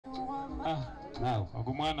Now.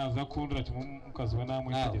 Agumwana aza kundura kimukazwe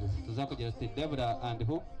namwitegereza. Tuzakugira sti Debra and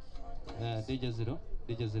who? DJ 0.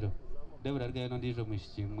 Debra rga no ndijo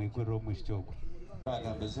mwishiki mwigoro mwishikoko.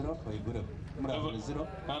 Bagambe 0 kwigoro. Murabone 0.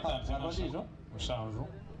 Kantanzanjo. Mushanju.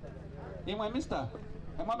 Imwe mister.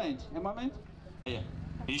 A moment. Yeah.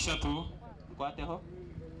 Ishatu. Mkwateho.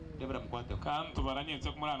 Debra mkwateho. Kantu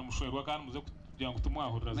baranyenze kumurana mushwerwa kandi muze kugira ngo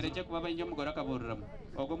tumwahurira. Mereke kuba banjye mugora akabururamo.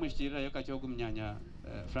 Ogo mwishikirira yo kacyo gumnyanya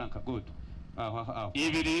Franka good. Aho.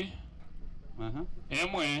 Ibiri.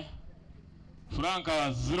 Emwe. Franka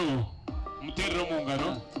 0. Muterero mu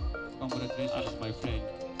ngaro. Congratulations my friend.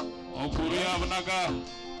 Opuru yabonaga.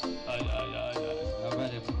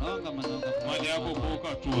 Abare munonga. Manya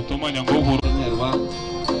kuvuka tutomanya ngo uhuru.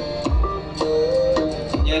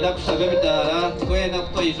 Nyeda kusabe bidara twena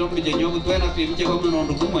kutoyizo mbigenyo gutwena kwimije ko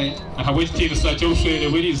munondo kumwe. Aha westiri sacho ushwere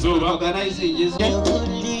buri zuba. Organizing is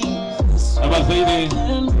Abazaire.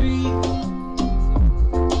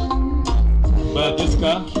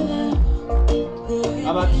 Jesca.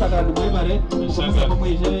 Abashaka ndumwebare Shaka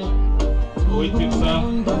mwije Oitisa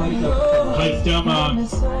Vice Chairman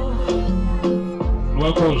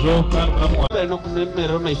Rwakojo kandi namwe no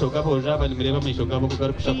kumemero maishoga boja bali mireba maishoga bo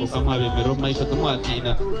kugarukisha ko kamwa bemero maisho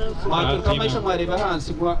tumwatina mwatuka maisho mareba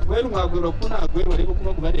hansi kwa weru mwagwiro kuna gwero rebo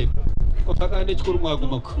kuba kubareba ko kakande chikuru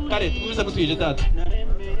mwagumako kare tubiza mutwije tata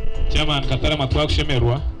Chairman Katarama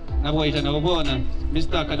twakushemerwa nabo ijana babona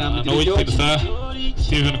Mr. Kanama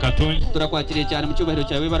Steven Katonyi turakwakiriye cyane mu cyubahiro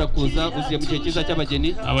cyawe barakuza uziye mu gihe cyiza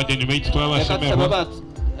cy'abageni abageni bayitu twabashemerwa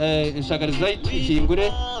shagariza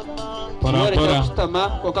ikingure Parapara kustama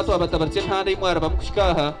ko katwa batabartse ntande imwara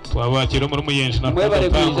bamukushikaha twabakira muri muyenje na mwe bare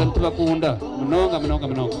kwija tubakunda munonga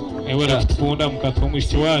ewe rakunda mukatwa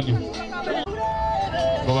mwishiki wanyu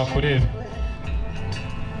ngo bakurebe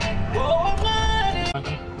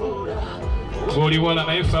Gori wala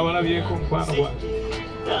na ifa wala bieko mkwano wa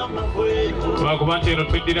Twakubantero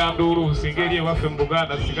twindiranduru singeriye wafe mu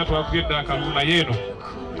Buganda singa twakugenda akaluna yeno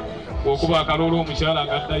okuba akalulu omukyala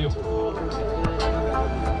ngaddayo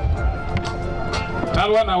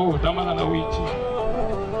talwa nawo tamala na wiki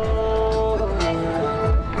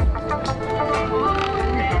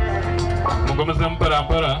mugomeza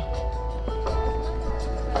mparampara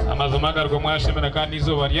amazima gargo mwashemera kandi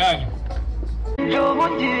izuba ryanyu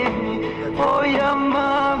Oya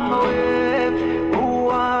mama we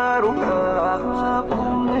uwaruka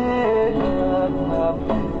kumena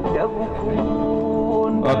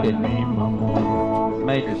yagukunda okay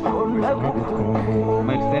mate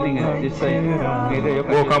standing at this side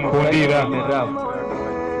Kamkundira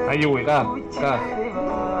ayiwe ka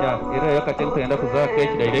ya ira yo katento yenda kuza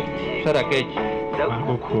cake direct shara cake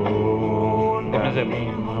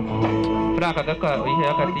Franka kaka ihe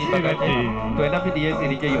yakatiba gati twenda PDS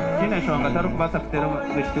irijeyo kina shonga taru kubasa kutera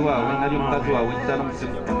mwishiti wawe nari mukazi wawe cyane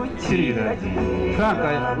musimu sirira Franka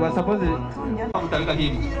wa suppose mutalika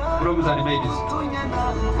hivi promise and ladies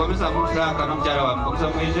komisa mu Franka no mjara wa komisa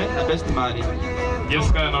mwije na best man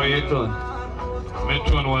Jesca no yeto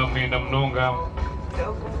metron wa mwenda mnonga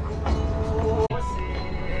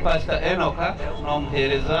Pastor Enoka no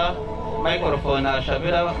mhereza microphone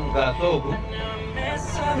ashabira ngasogu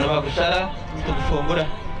nabakushara tukufungura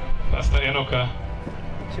Pastor Enoka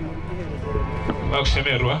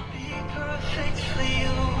bakushemerwa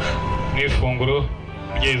n'ifunguro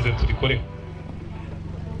ryeze turikore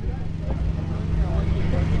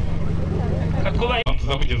katkuba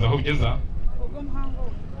tuza kugeza aho ugeza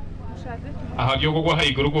aha ryo gugwa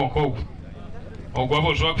hayiguru gonko ogwa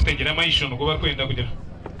bojo bakutegera amayisho ngo bakwenda kugira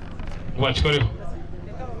gwachikoreho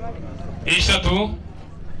ishatu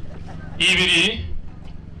ibiri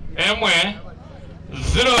emwe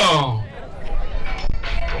 0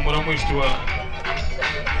 umuramushiti wa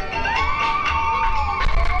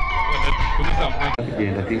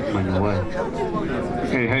kugenda kumanya wayo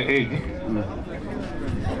hey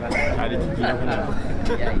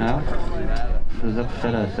na tuza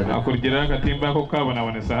kushara akurgira agatimba ko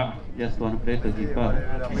kabonabonesa just one plate of gipa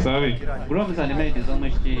sabe bro msani made zo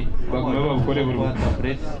mshiki bagomba gukore buri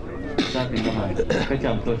plate sabi ngama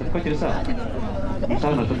kacha mtoto ko kirisa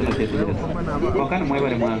msana to tete ko kana mwe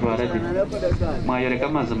bare mwanzo araje mwayere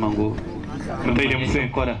kama zamangu ndaire musente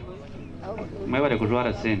kora mwe bare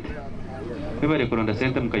kujwara sente mwe bare kuronda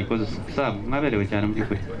sente mukayikoza sabe mwaberewe cyane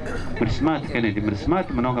mbyikwe muri smart Kennedy muri smart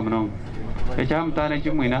manonga echa mtana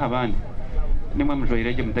kimwina habandi nimwe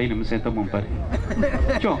mjoireje mutaine musente mu mpare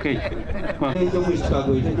chonke kwa ndio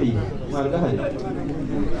mwishikago iteje mwarga hari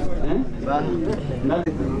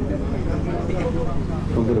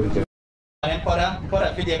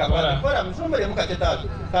Kora video kakora mfumbere mukatetazo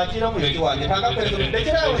kakira mu yiti wanje tanga kwezi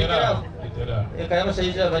ndekerawe eka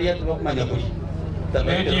y'abashaija bariya tubakumanya kuri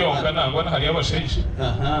Ndio kana ngona hali y'abashaija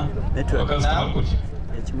bakazi kuri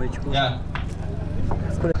ya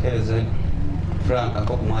keze Frank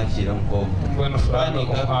ako kumwakira mko mbona Frank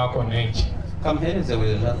ako neki kamhereze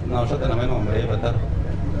weja na ushaka na meno mreba ta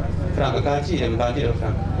Frank kaachire mbandire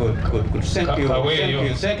Frank good thank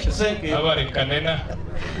you abare kanena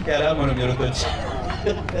yara mono myorototi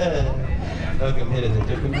okay mhereze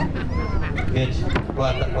chekuni gechi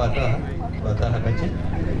kwata hakache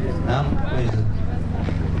na wezo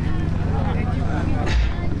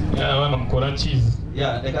ya wana mkora cheese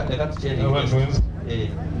ya deka tucheni abantu wenza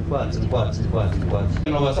kwatsi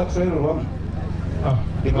no basa kushwero wam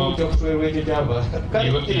ndiko kushwero weje jaba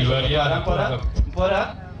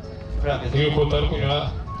mpora hiyo kotar kunywa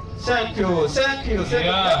thank you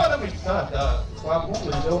bana mshata kwa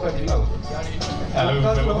Mungu ndio kadinao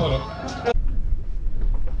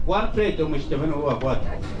one plate umeshtameno huwa kwata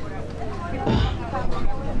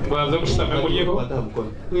baza kushtameno kulieko kwata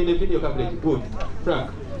mkono kwenye video cabinet good Frank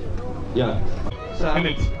yeah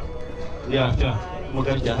yeah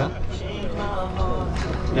mugaja ha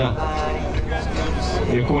yeah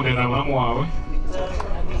yekunde na mamu wawe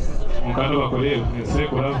mukando bakoleyo ese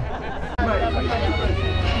kurabo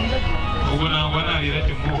ubona ngwana alira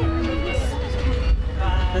timu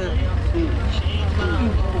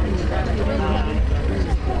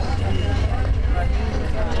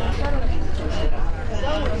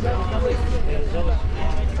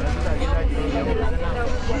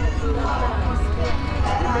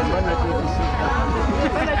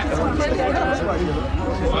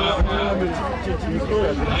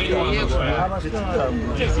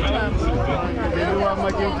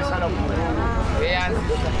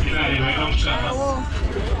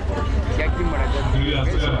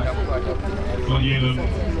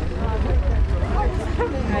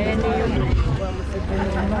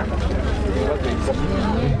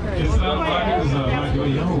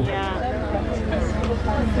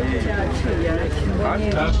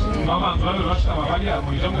Mama, claro, vas a Bavaria,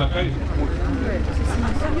 muy bien, acá.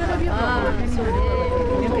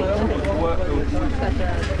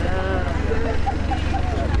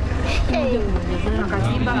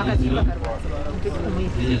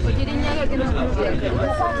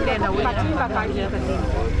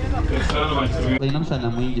 Bainam sana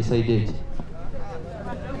mwingi saideti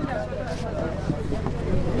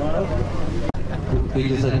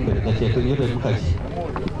kuingiza mbele kati ya kwenye mkaji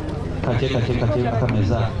kati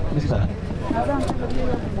kameza mister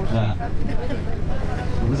ya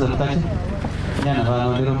mza mkaji nyana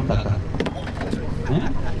bana ndero mtaka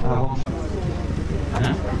aho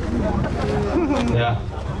ya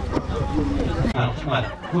smart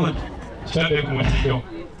good Chande kumwitio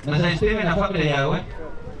na saisteme na familia yawe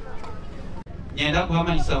nyenda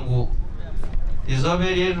kubamanyisa ngo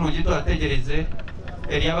izobere rugito ategereze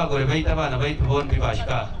eri abagore bayita abana bayita bombi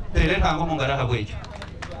bashika tere ntango mungara habwejo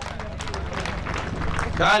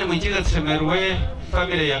kandi mukiza tsemerwe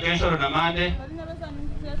familia ya Kenshoro na Mande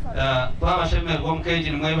twabashemerwa mukeji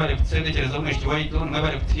nimwe bari kutsendekerezo mwishiki waitu nimwe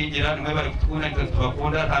bari kutingira nimwe bari kutukunda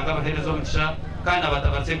tubakunda tanga abaherezo mutisha kandi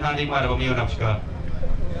abatabatse kandi mwara bamiyona kushika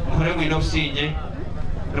muhore mwino businge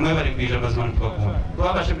nimwe bari kwija mazima tubakunda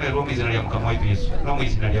twabashemerwa mu izina rya mukama waitu Yesu no mu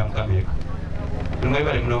izina rya mukameka nimwe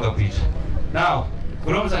bari munoga kwija now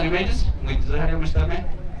Grooms and images, with Zahari Mustame,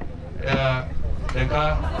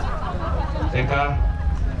 Deka,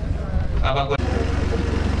 Abagua.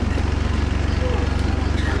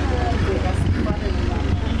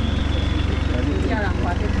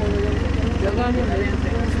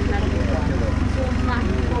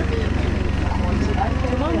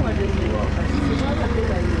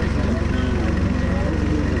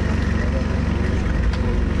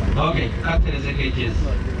 Okay, after the cages,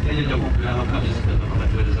 they don't have a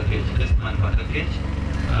cage. This man got a cage.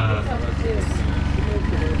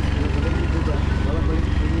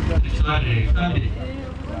 It's not a family.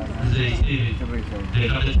 They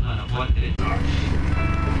got this man of what it.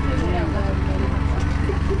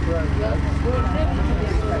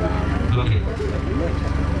 Okay.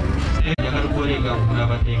 Jangan boleh kamu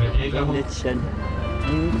dapat tiga.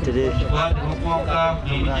 Buat muka,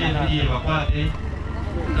 ini dia bapak ni.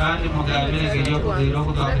 Kandi mugabire gero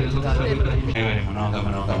kutapirizo kusabira ewe mnonga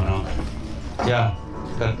ya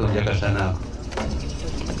katunja kasana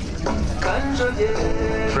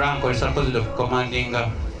Franco is supposed to commanding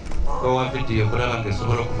go up video kuraga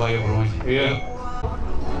ngesuboro kuvayo burungi yeah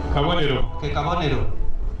kabonero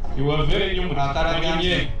you are very young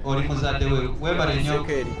akaranye ori muzade we bare nyo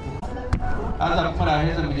aza kufara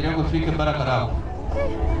heza mugire ngo fike baraka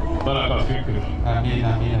fikri amin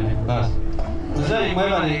bas Zai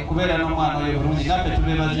mwebale kubera no mwana we Burundi nape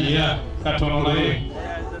tubebazi katono naye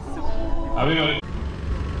abere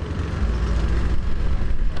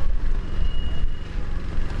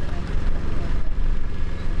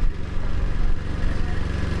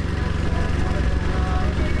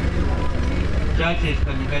Chache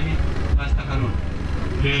kamigani hasta kanuni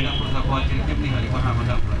na kuza kwa chini mimi alikuwa na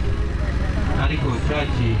madampa ariko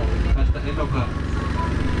chache hasta enoka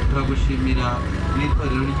turagushimira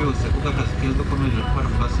n'itorero ryose kuko akazi keza komeje gukora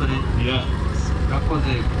mu basore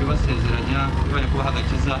gakoze kubasezeranya bari kubaha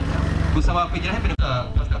agakiza gusa bakwigira imbere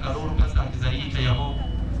hasta karuru kasangiza yicayeho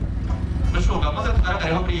ndashoboka amaze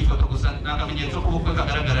tugaragareho muri iyi foto gusa nakamenyetso kubukwe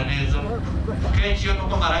kagaragara neza kenshi yo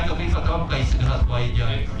nuko maranga kwifata bamukayisiga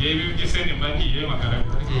twayijyana yewe byiseni mbagiye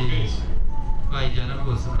magaragara twayijyana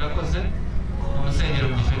rwose murakoze umusenyero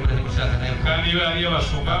mugishobora ari gushaka nayo kandi iyo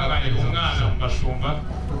bashumba bari umwana bashumba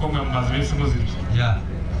kuko mwe mumaze bese muzibye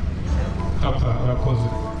papa urakoze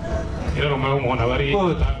rero mwe umuntu abari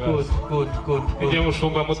igihe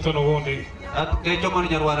mushumba muto n'ubundi ejo muri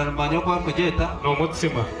nyarwanda n'umwanya wo kugeta ni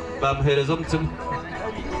umutsima bamuhereza umutsima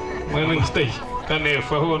mwene ngiteye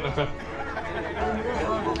kanefu abona ka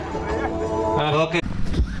okay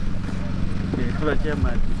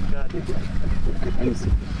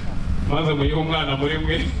maze muyihe umwana muri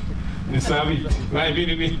mwe ni sabiti bayi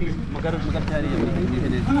binini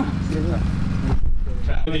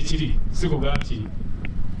kiri siku bwaki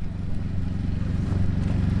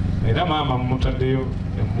era mama mutadeyo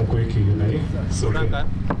mukwekire naye soke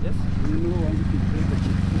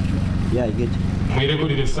yeah I get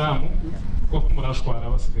mwiregurire samu ko murashwara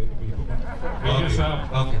basigaye mwihe samu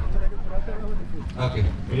okay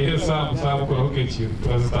mwihe samu ko hokechi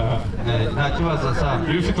turazitaha nta kibazo samu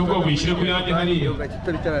iyo ufite ubwo bwishyire ku yanjye hariya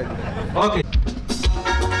okay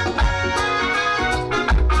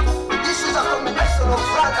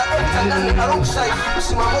alongside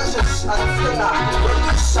Sima Moses and Fena,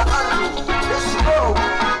 Lisa Andrew, let's go.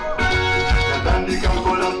 Natandika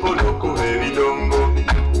mpola mpolo kuhebidongo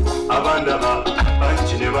abandaba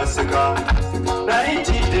banchine baseka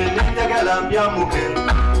naitide nenjagala mbyamuke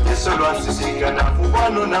esolo asisinkana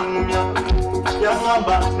fubwano nangumya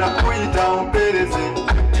yangamba nakuyita ompereze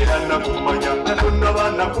era nakumanya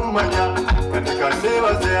natonaba nakumanya katika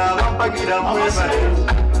nebaze abampagira mwebale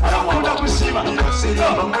arakunda kusiba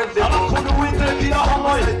amakunda witekira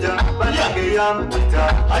homoye bayange yampita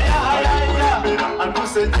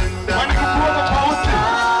anduse jenda mani kukuona pausi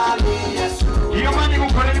iyo mani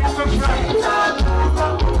kukoreni mukwe fulani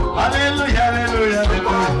haleluya haleluya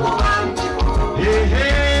haleluya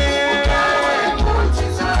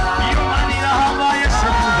iyo mani rahama yesu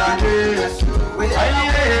muzanye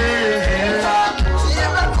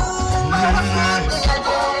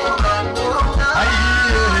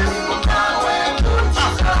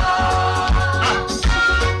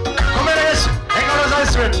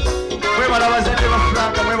mwe barabazende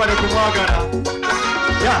bafranga mwe bari kumwagara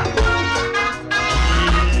ya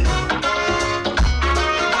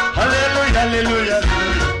haleluya haleluya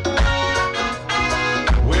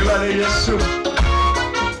webale yesu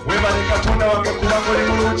webale katonda wange kubanga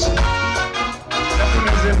oli mulungi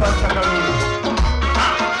nakuneze pantakalulu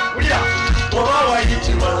ulya oba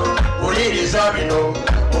wayitibwa uliriza bino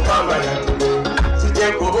mukama yange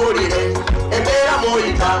sijje kubulire embeera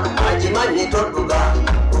muyita agimanyi todduka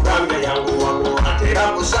kugambe yangu wako atera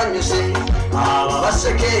kusanyuse aba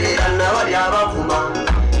basekerera nabali abavuma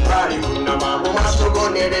bali kunama mu maaso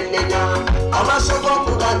gonerenenya amaaso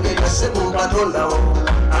g'okugambe gase mu katondawo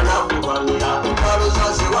anakubanira empalo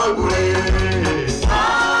zaziwangule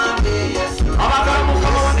abagala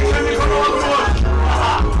mukama wandika emikono waggulu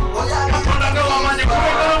katonda nga wamanyi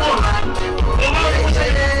kubekalamu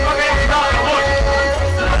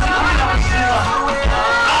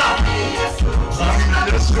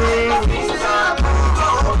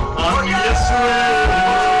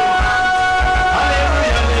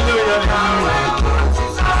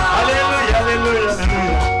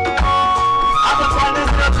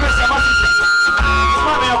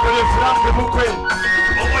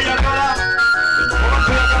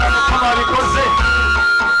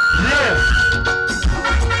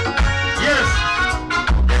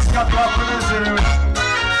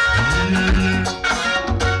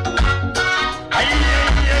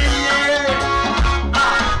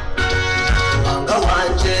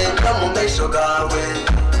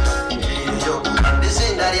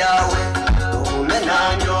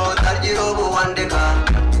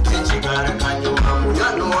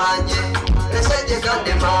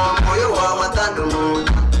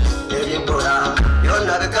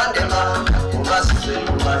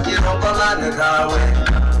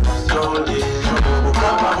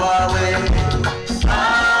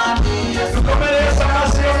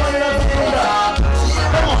Come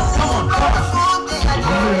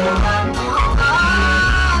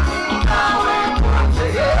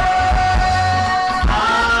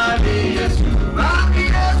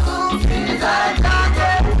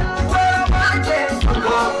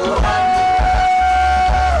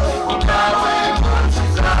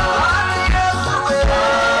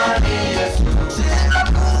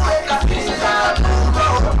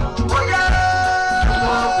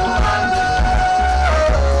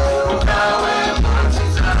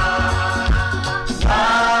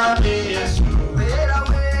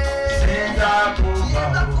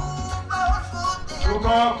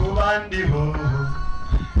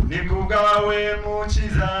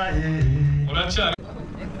Uracyari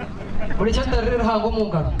uri cyatari rero hango mu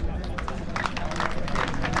ngano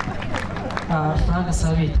Frank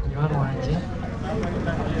Sabit kunywana wanje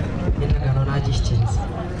indagano nagishyikiriza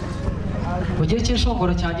ugiye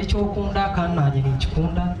cyeshongoro cyanjye cyo ukunda kandi nanjye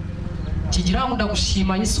nikikunda kigira ngo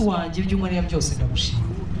ndagushima Yesu wanje by'umwe byose ndagushima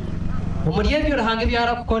umuriye byo rahanga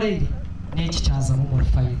byarakukoreye n'iki cyaza mu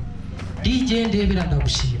murfaye digende bira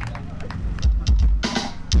ndagushima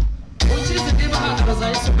ukize ndeba hanga za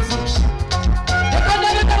Yesu kuzushima reka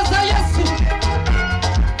ndebe za Yesu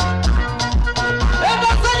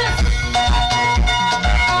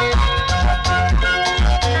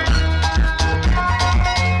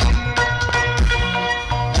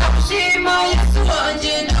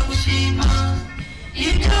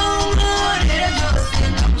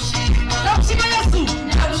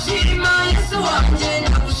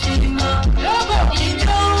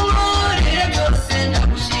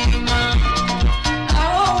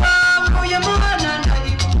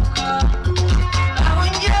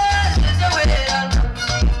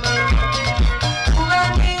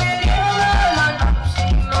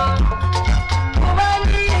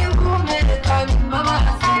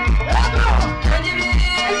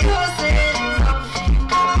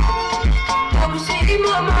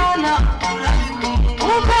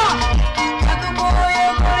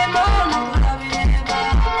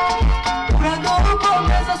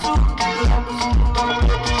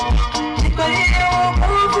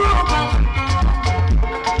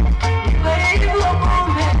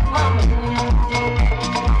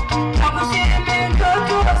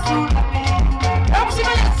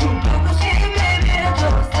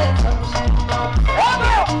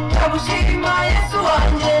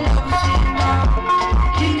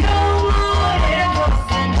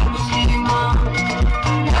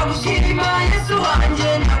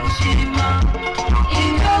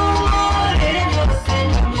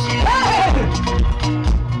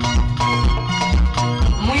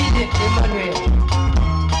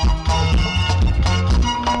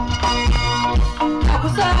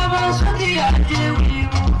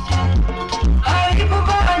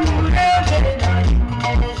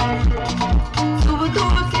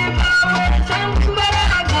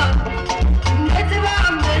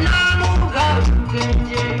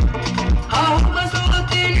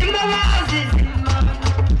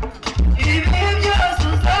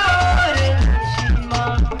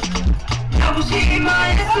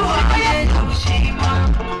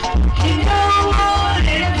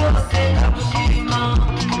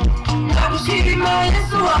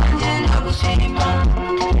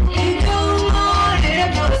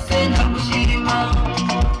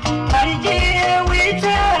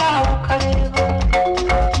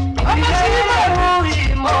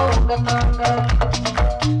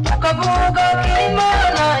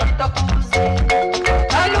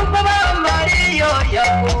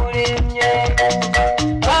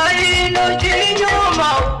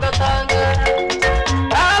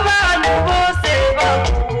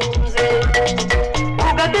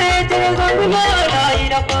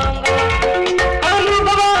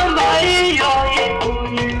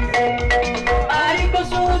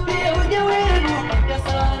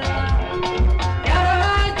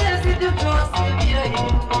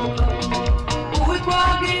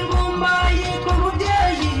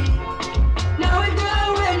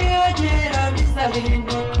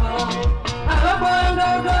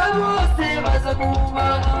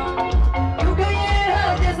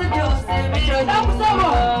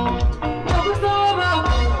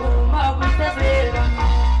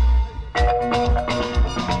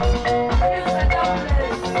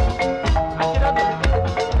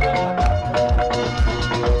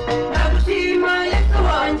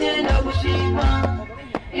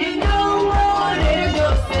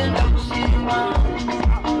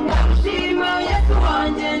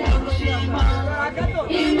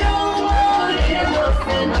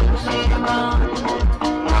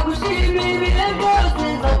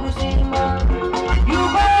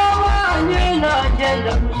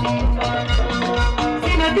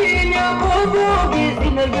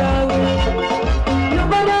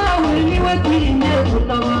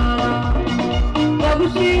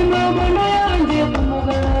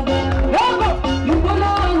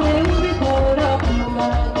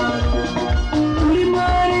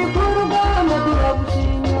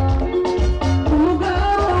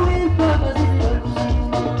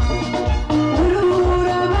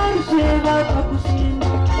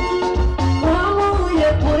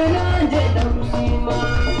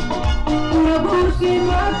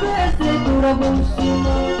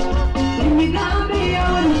Imigambi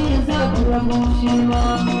yoniza kuramushima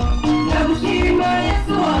ndagushima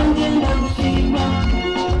Yesu wanjye ndagushima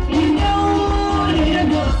ibyo unkorera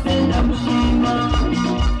byose ndagushima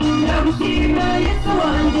ndagushima Yesu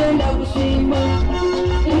wanjye ndagushima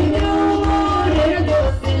ibyo unkorera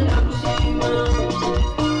byose ndagushima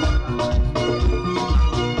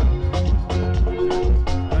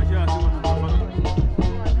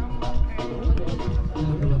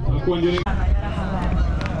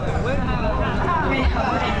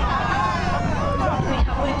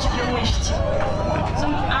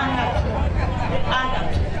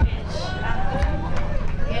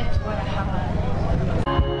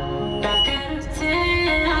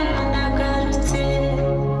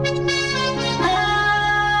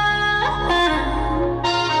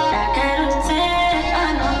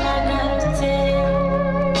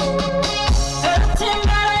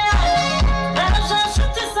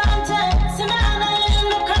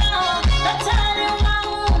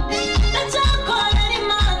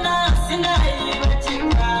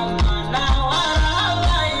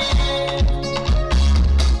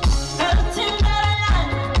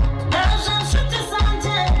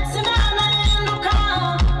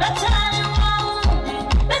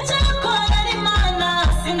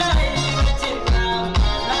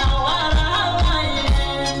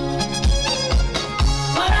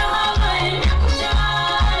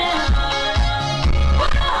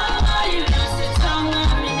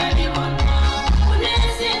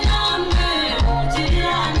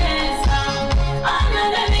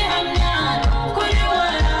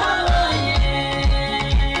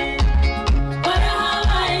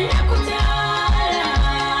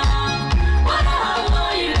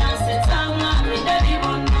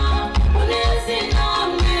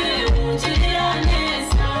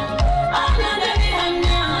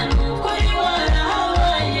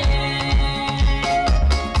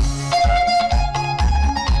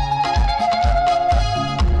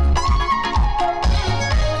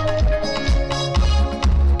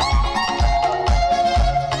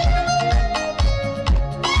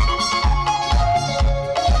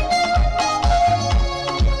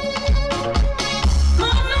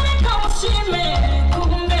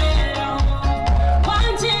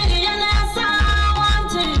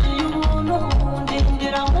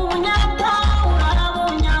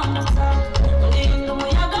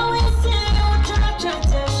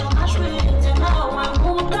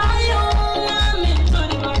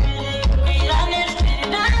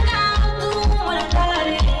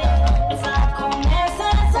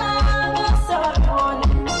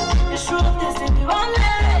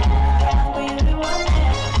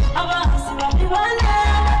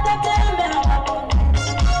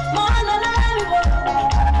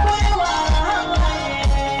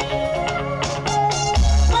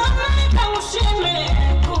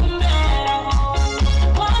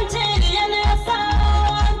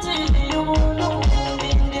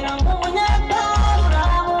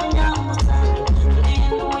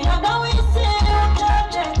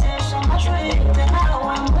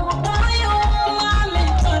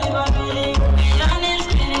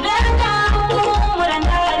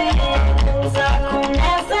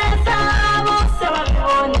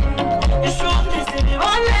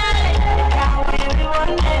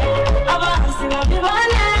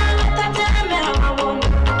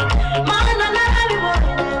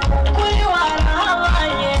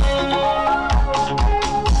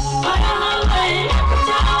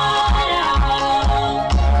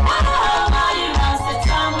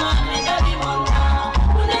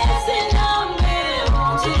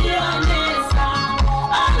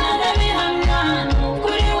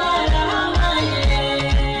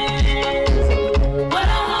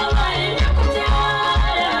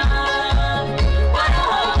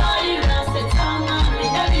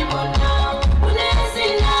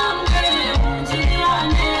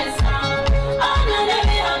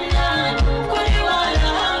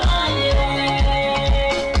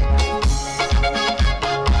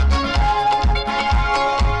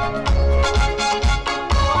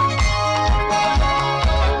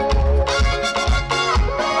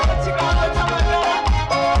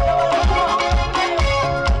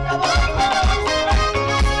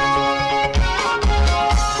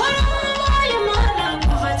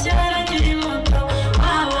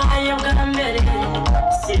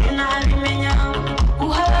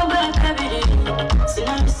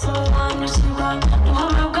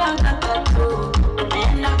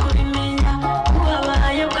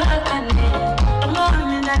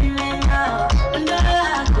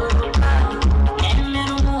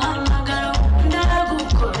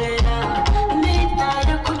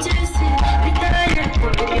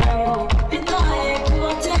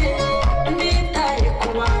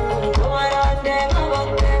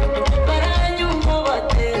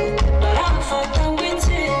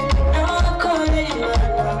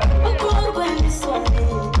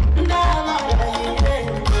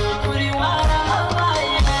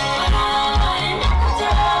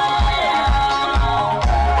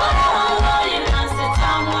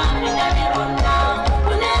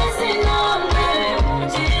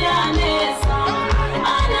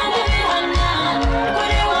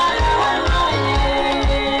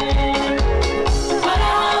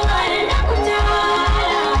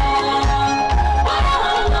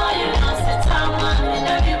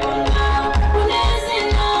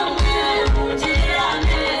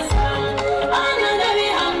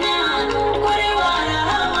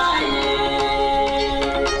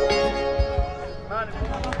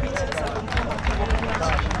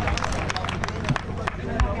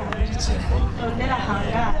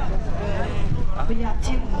oya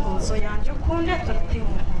timu muhozo yanje ukunde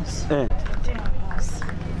turatimu muhozo turatimu muhozo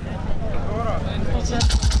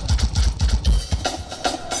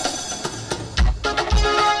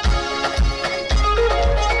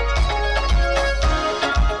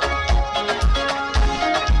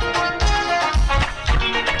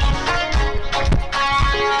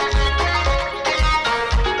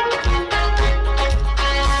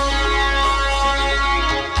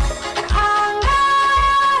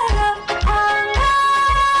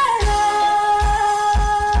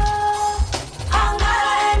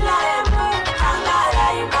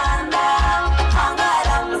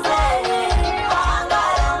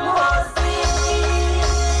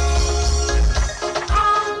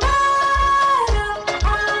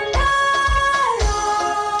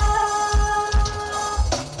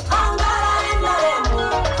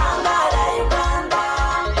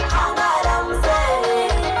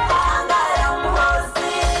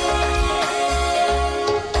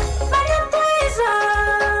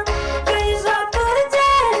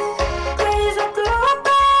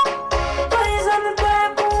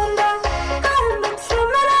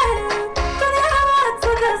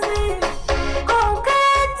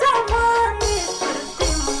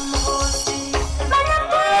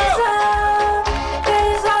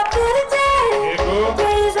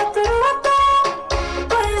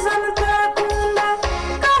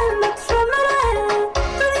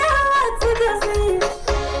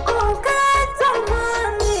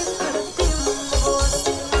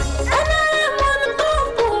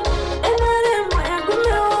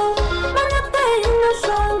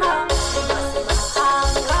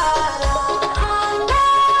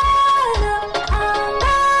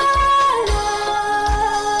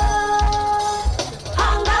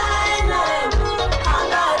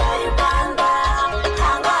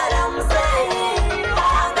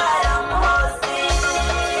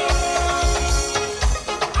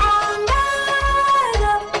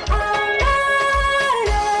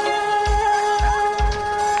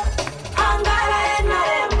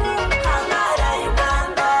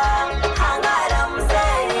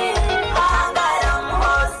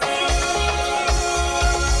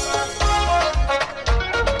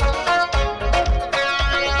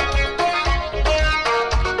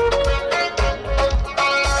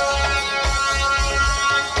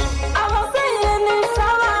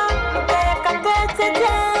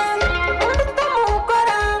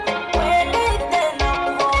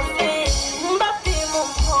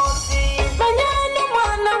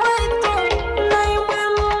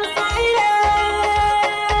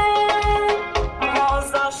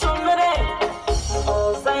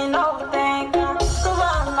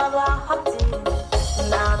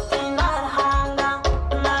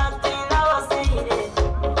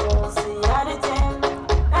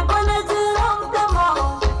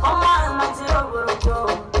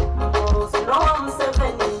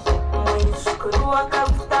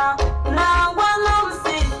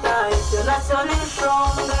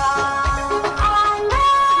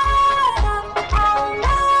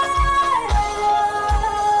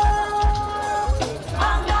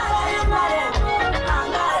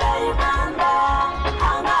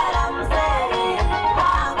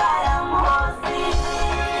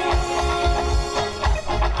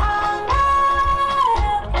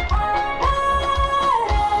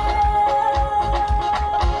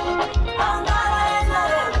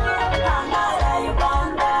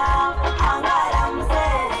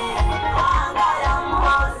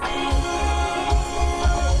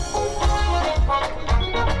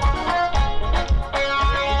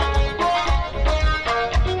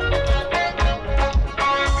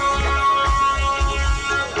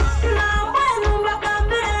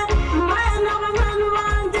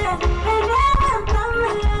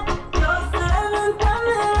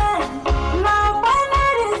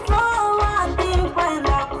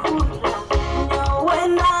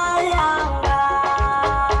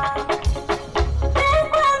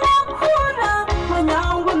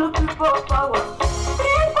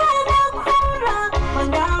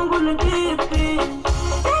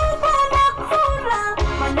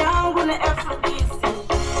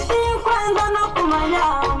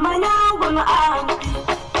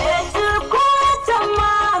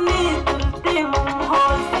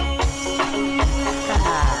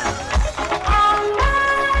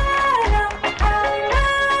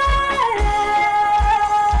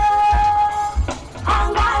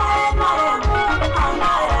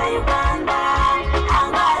Uganda.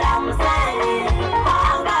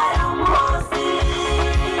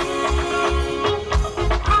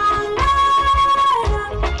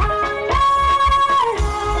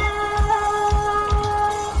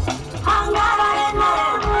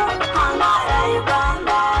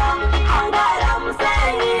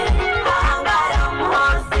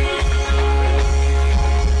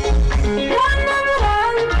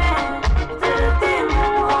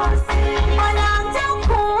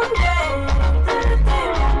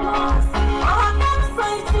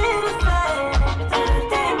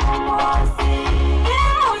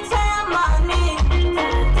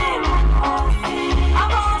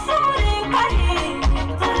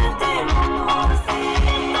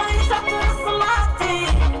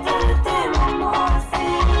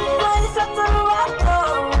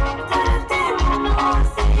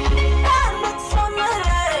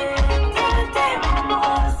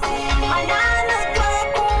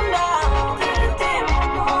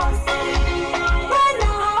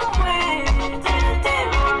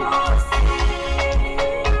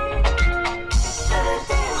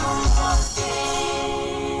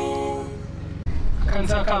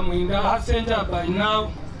 kanisa ka Muhinda hasenja by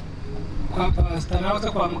now kwa pastor nawe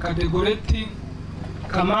kwa Mukadegoreti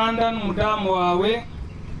Kamanda n'umudamu wawe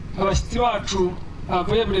abashyitsi bacu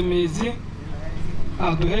avuye Buremezi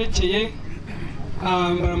aduhekeye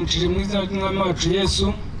baramukije mu izina ry'Umwami wacu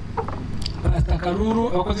Yesu. Pastor Karuru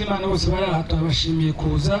abakozi Imana bose bari aha turabashimiye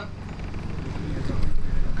kuza.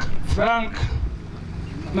 Frank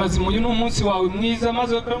mazimu uyu n'umunsi wawe mwiza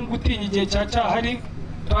maze gutinya igihe cyahari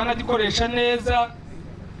twanagikoresha neza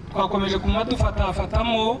twakomeje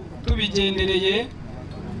kumadufatamo tubigendereye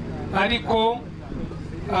ariko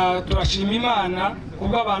turashima Imana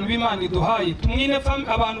kubwo abantu b'Imana iduhaye tumwine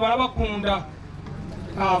abantu barabakunda.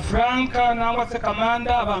 Frank nangwa se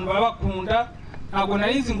Kamanda abantu barabakunda ntabwo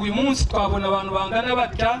narizi ngo uyu munsi twabona abantu bangana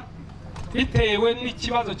batya bitewe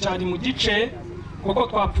n'ikibazo cyari mu gice kuko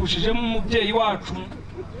twapfushije mu mubyeyi wacu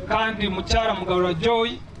kandi mucyara mugarura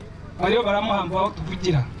Joy ariyo baramuhamba aho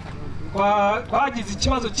tuvugira. Twagize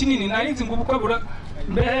ikibazo kinini narizi ngo ubukwe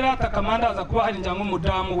mbere rata Kamanda aza kuba hari njya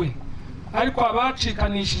nk'umudamu we ariko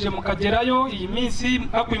abacikanishije mukagerayo iyi minsi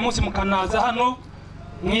uyu munsi mukanaza hano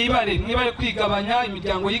mwibare kwigabanya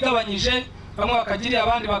imiryango yigabanyije bamwe bakagiriye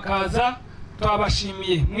abandi bakaza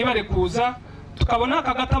twabashimiye mwibare kuza tukabona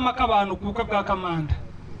akagatama k'abantu ku bukwe bwa Kamanda.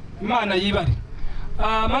 Imana yibare.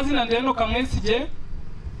 Amazina ndeno Kamwesige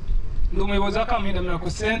ndi umuyobozi wa Kamuhinda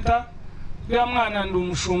Miracle Center. Bya mwana ndi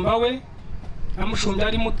umushumba we amushumbye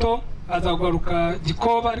ari muto azagaruka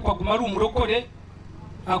Gikoba ariko aguma ari umurokore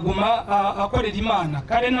aguma akorera Imana.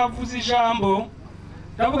 Kare navuze ijambo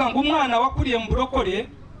ndavuga ngo umwana wakuriye mu burokore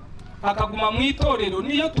akaguma mu itorero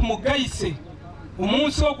niyo tumugayise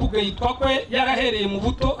umunsi wo kugayitwa kwe yarahereye mu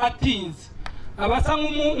buto atinze abasa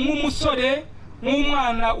nk'umusore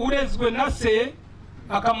nk'umwana urezwe na se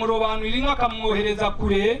akamurobanurira inka akamwohereza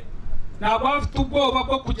kure ntabwo afite ubwoba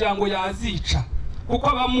bwo kugira ngo yazica kuko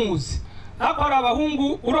abamuzi ariko hari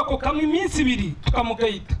abahungu urokokamo iminsi 2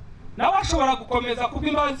 tukamugayita nawe ashobora gukomeza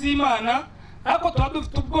kubw'imbabazi y'Imana ariko tuba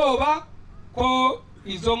dufite ubwoba ko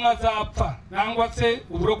izo nka zapfa nangwa se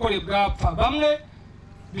uburokore bwapfa. Bamwe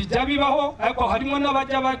bijya bibaho ariko harimo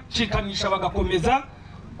n'abajya bacikanisha bagakomeza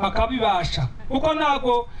bakabibasha kuko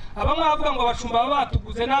nago abamwe bavuga ngo abashumba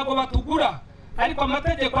batuguze nago batugura ariko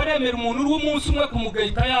amategeko aremera umuntu w'umunsi umwe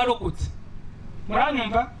kumugayita yarokotse.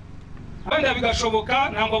 Muranyumva wenda bigashoboka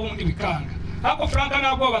nangwa bundi bikanga ariko Frank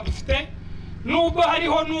nabwo badufite nubwo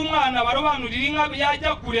hariho n'umwana barobanurira inka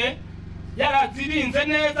yajya kure yarazirinze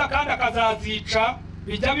neza kandi akazazica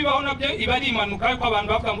bijya bibaho nabyo iba ari impanuka ariko abantu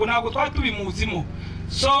bavuga ngo ntabwo twari tubimuzimo.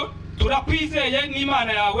 So turakwizeye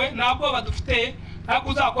n'Imana yawe ntabwo badufite ariko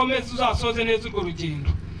uzakomeza uzasoze neza urwo rugendo.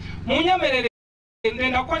 Munyemerere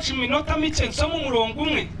ndenda ko 10 minota mike nsoma umurongo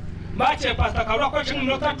umwe bakiye Pastor Karura ko 10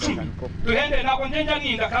 minota 10 duhende ntabwo njya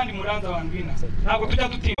ninda kandi muranza abantu bina ntabwo tujya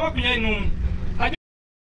dutinda 21